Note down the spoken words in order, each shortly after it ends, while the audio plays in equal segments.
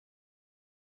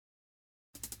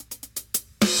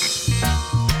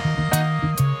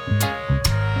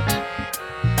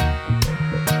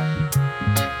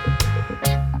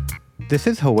This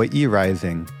is Hawaii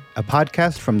Rising, a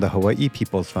podcast from the Hawaii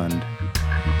People's Fund.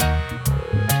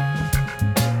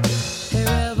 Hey,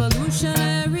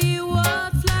 revolutionary war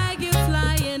flag, you're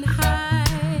flying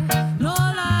high. No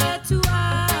lie to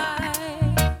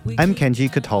I. I'm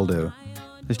Kenji Cataldo.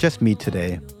 It's just me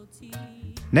today.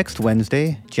 Next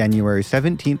Wednesday, January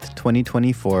 17th,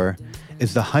 2024,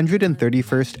 is the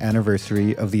 131st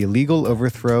anniversary of the illegal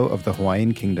overthrow of the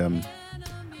Hawaiian Kingdom.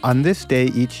 On this day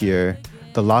each year,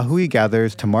 the Lahui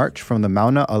gathers to march from the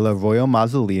Mauna Ala Royal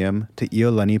Mausoleum to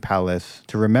ʻIolani Palace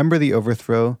to remember the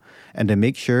overthrow and to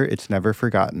make sure it's never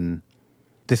forgotten.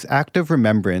 This act of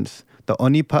remembrance, the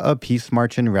ʻOnipaʻa Peace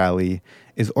March and Rally,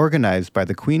 is organized by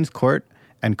the Queen's Court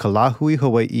and Kalahui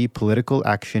Hawaii Political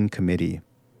Action Committee.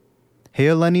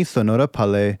 Heolani Sonora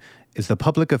Pale is the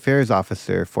Public Affairs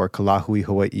Officer for Kalahui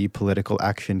Hawaii Political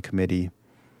Action Committee.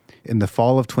 In the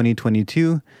fall of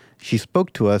 2022, she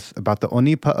spoke to us about the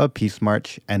ʻOnipaʻa Peace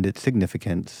March and its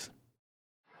significance.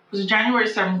 It was January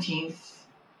 17th,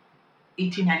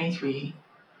 1893,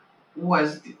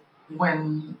 was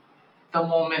when the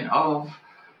moment of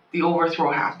the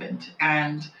overthrow happened.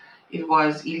 And it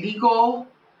was illegal,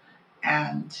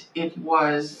 and it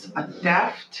was a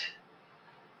theft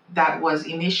that was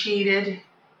initiated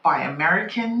by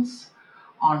Americans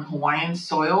on Hawaiian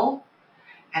soil,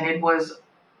 and it was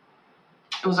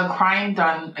a crime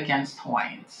done against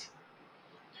Hawaiians.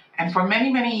 And for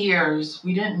many, many years,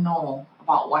 we didn't know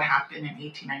about what happened in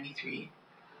 1893.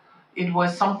 It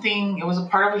was a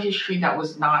part of a history that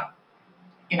was not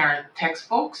in our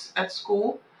textbooks at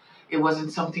school. It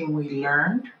wasn't something we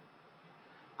learned.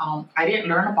 I didn't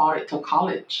learn about it till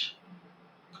college,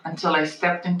 until I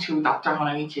stepped into Dr.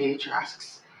 Hanani K.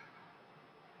 Trask's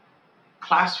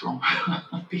classroom,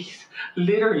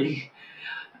 literally.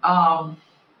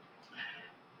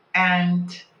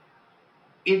 And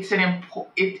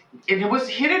it was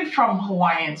hidden from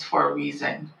Hawaiians for a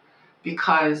reason,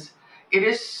 because it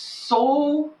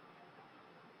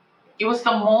was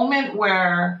the moment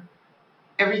where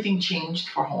everything changed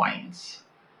for Hawaiians.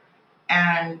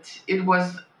 And it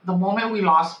was the moment we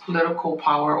lost political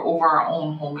power over our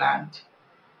own homeland.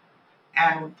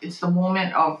 And it's the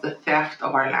moment of the theft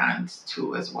of our lands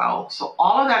too as well. So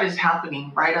all of that is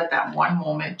happening right at that one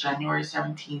moment, January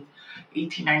 17th,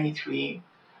 1893.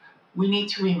 We need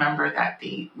to remember that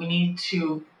date. We need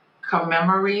to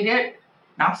commemorate it,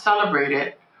 not celebrate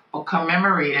it, but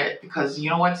commemorate it, because you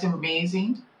know what's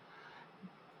amazing?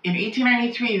 In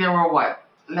 1893, there were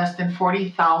less than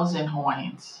 40,000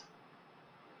 Hawaiians.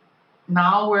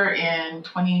 Now we're in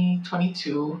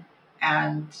 2022,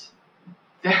 and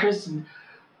there's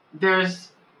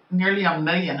nearly 1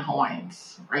 million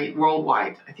Hawaiians, right,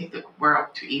 worldwide. I think that we're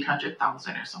up to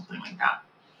 800,000 or something like that.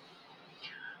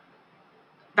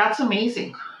 That's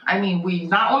amazing. I mean, we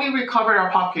not only recovered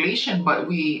our population, but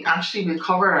we actually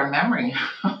recovered our memory.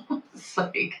 It's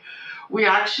like we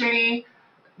actually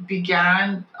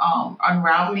began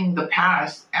unraveling the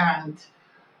past, and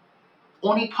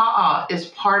ʻOnipaʻa is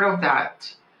part of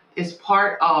that, is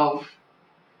part of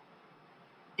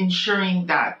ensuring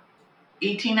that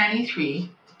 1893,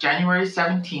 January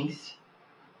 17th,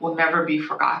 will never be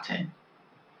forgotten.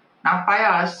 Not by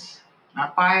us,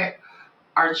 not by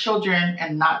our children,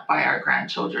 and not by our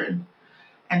grandchildren.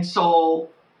 And so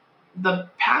the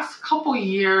past couple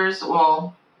years,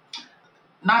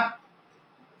 not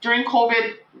during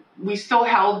COVID, we still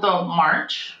held the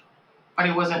march, but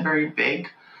it wasn't very big.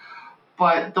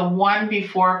 But the one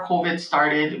before COVID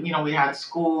started, we had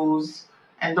schools,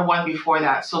 and the one before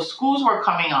that. So schools were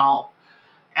coming out,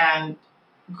 and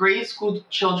grade school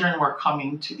children were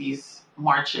coming to these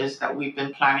marches that we've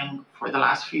been planning for the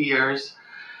last few years.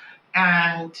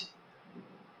 And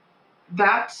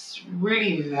that's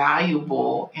really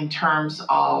valuable in terms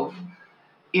of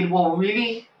it will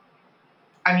really,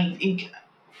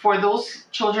 for those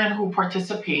children who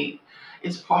participate,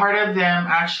 it's part of them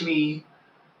actually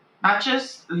not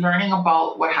just learning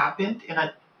about what happened in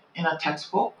a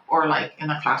textbook or in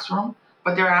a classroom,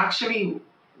 but they're actually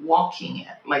walking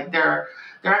it. Like they're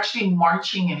actually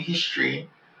marching in history,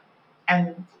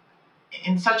 and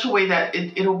in such a way that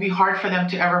it'll be hard for them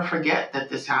to ever forget that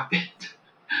this happened.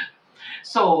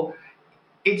 So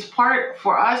it's part,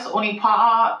 for us,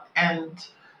 ʻOnipaʻa and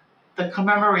the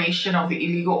commemoration of the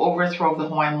illegal overthrow of the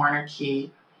Hawaiian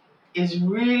monarchy is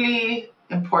really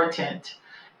important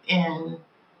in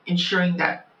ensuring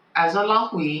that as a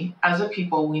lahui, as a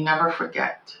people, we never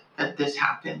forget that this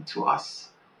happened to us.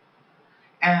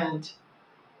 And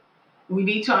we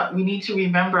need to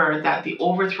remember that the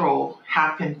overthrow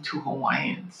happened to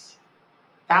Hawaiians.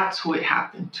 That's who it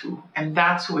happened to, and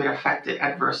that's who it affected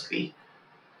adversely.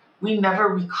 We never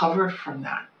recovered from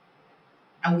that.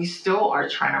 And we still are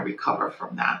trying to recover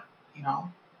from that, you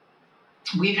know.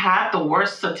 We've had the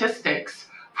worst statistics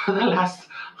for the last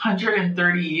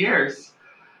 130 years.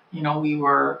 You know, we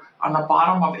were on the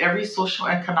bottom of every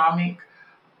socioeconomic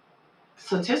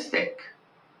statistic.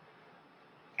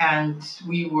 And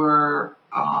we were,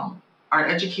 our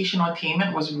educational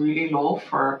attainment was really low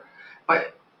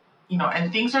but, you know,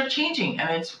 and things are changing, and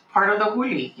it's part of the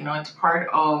huli, you know, it's part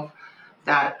of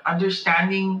that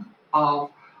understanding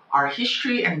of our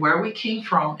history and where we came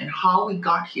from and how we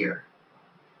got here.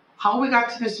 How we got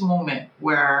to this moment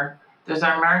where there's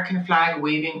an American flag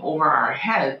waving over our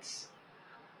heads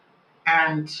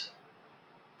and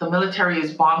the military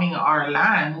is bombing our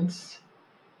lands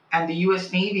and the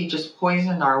US Navy just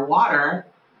poisoned our water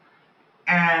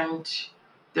and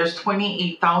there's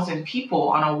 28,000 people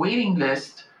on a waiting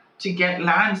list to get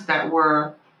lands that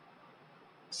were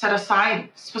set aside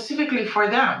specifically for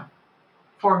them,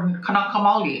 for Kanaka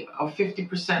Maoli of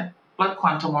 50% blood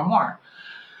quantum or more.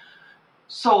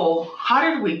 So how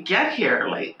did we get here?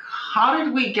 Like, how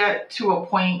did we get to a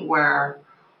point where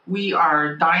we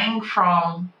are dying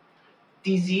from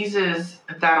diseases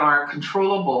that are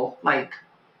controllable, like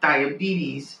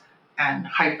diabetes and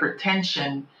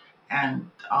hypertension, and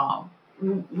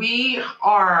we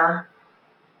are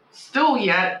still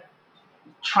yet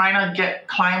trying to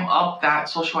climb up that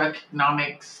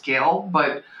socioeconomic scale,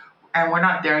 and we're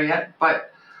not there yet,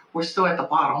 but we're still at the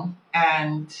bottom.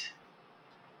 And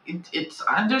it's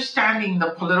understanding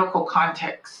the political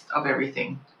context of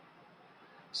everything.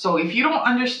 So if you don't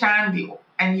understand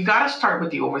and you got to start with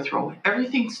the overthrow.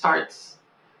 Everything starts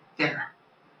there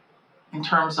in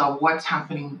terms of what's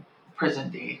happening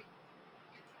present day.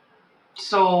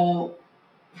 So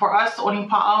for us,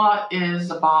 ʻOnipaʻa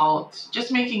is about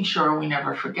just making sure we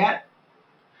never forget,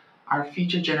 our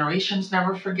future generations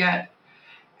never forget,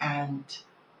 and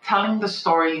telling the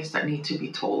stories that need to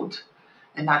be told.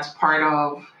 And that's part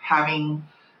of having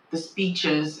the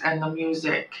speeches and the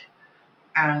music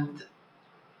and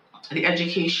the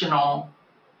educational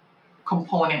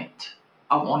component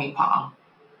of ʻOnipaʻa.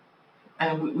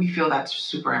 And we feel that's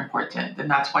super important. And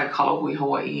that's why Kalahui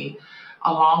Hawaii,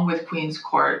 along with Queen's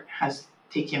Court, has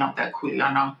taken up that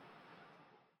kuleana.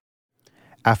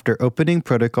 After opening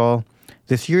protocol,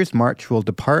 this year's march will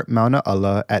depart Mauna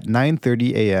Ala at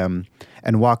 9:30 a.m.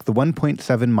 and walk the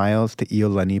 1.7 miles to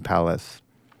Iolani Palace.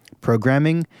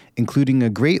 Programming, including a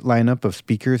great lineup of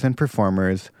speakers and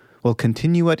performers, will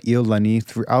continue at Iolani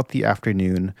throughout the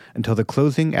afternoon until the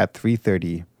closing at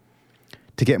 3:30.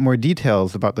 To get more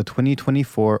details about the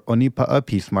 2024 ʻOnipaʻa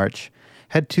Peace March,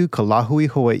 head to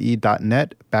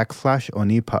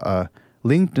kalahuihawaii.net/ʻOnipaʻa,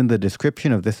 linked in the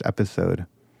description of this episode.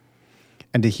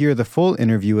 And to hear the full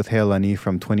interview with Heolani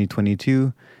from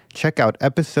 2022, check out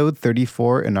episode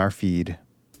 34 in our feed.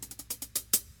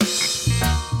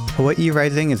 Hawaii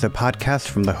Rising is a podcast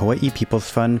from the Hawaii People's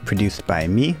Fund produced by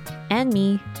me and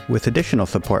me, with additional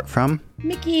support from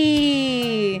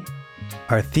Mickey.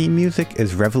 Our theme music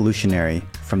is Revolutionary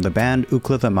from the band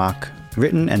Ukla the Mock,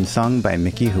 written and sung by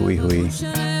Mickey Hui Hui.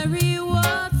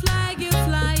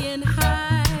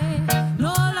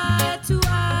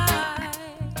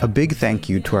 A big thank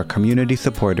you to our community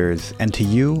supporters and to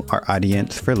you, our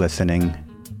audience, for listening.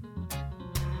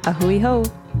 A hui ho.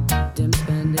 Them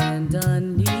spend and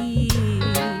done